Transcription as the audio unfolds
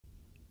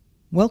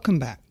Welcome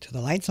back to the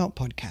Lights Out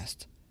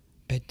podcast,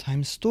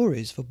 bedtime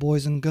stories for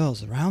boys and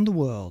girls around the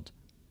world.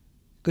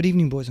 Good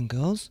evening, boys and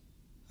girls.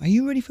 Are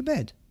you ready for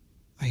bed?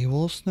 Are you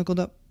all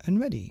snuggled up and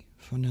ready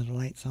for another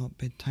Lights Out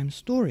bedtime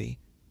story?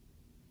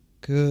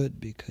 Good,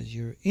 because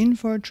you're in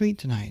for a treat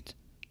tonight.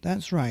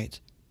 That's right,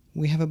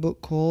 we have a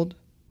book called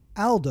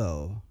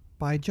Aldo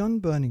by John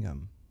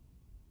Burningham.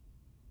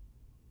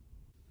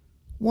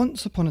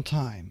 Once upon a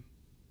time,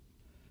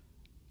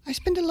 I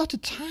spent a lot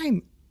of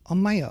time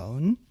on my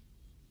own.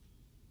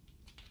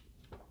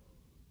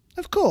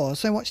 Of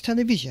course, I watch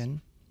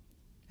television,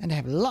 and I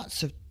have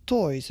lots of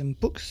toys and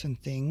books and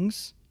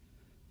things.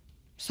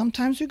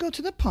 Sometimes we go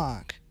to the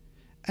park,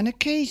 and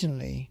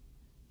occasionally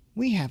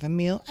we have a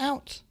meal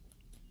out,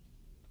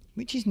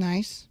 which is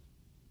nice.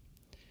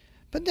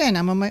 But then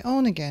I'm on my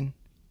own again.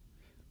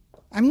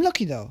 I'm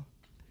lucky though.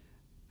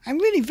 I'm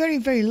really very,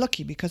 very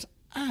lucky because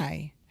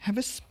I have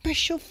a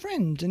special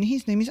friend, and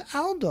his name is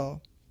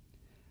Aldo.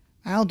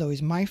 Aldo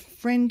is my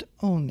friend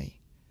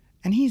only,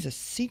 and he's a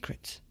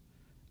secret.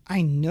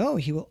 I know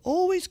he will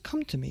always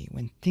come to me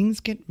when things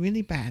get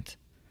really bad,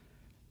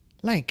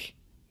 like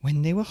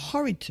when they were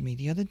horrid to me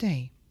the other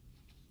day.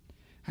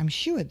 I'm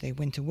sure they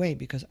went away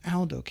because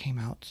Aldo came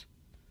out.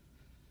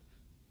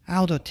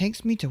 Aldo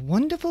takes me to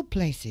wonderful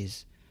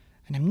places,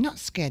 and I'm not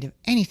scared of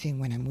anything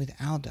when I'm with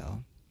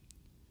Aldo.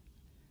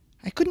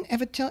 I couldn't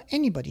ever tell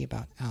anybody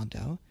about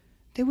Aldo.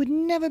 They would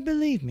never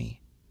believe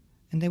me,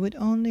 and they would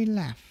only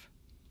laugh.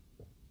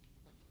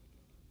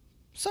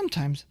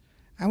 Sometimes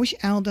I wish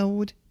Aldo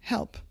would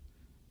help,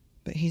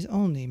 but he's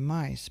only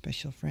my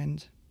special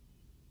friend.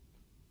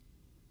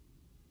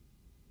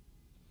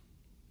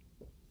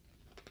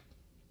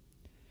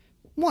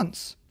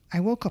 Once I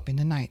woke up in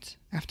the night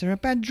after a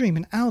bad dream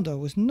and Aldo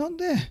was not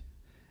there,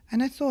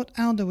 and I thought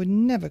Aldo would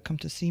never come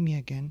to see me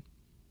again.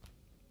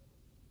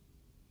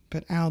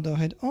 But Aldo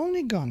had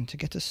only gone to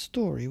get a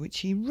story which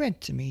he read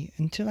to me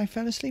until I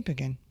fell asleep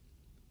again.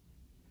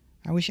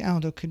 I wish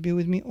Aldo could be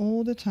with me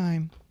all the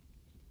time.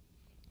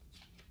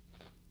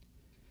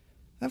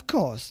 Of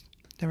course,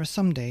 there are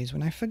some days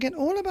when I forget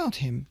all about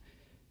him,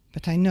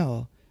 but I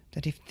know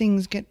that if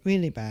things get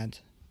really bad,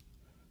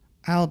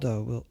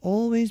 Aldo will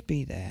always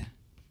be there.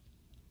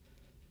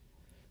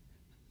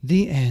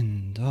 The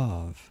end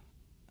of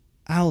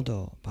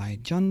Aldo by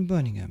John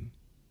Burningham,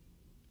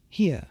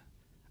 here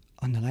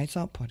on the Lights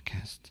Out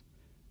podcast,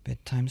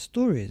 bedtime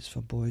stories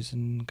for boys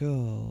and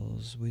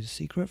girls with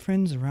secret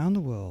friends around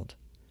the world.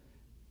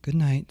 Good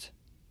night.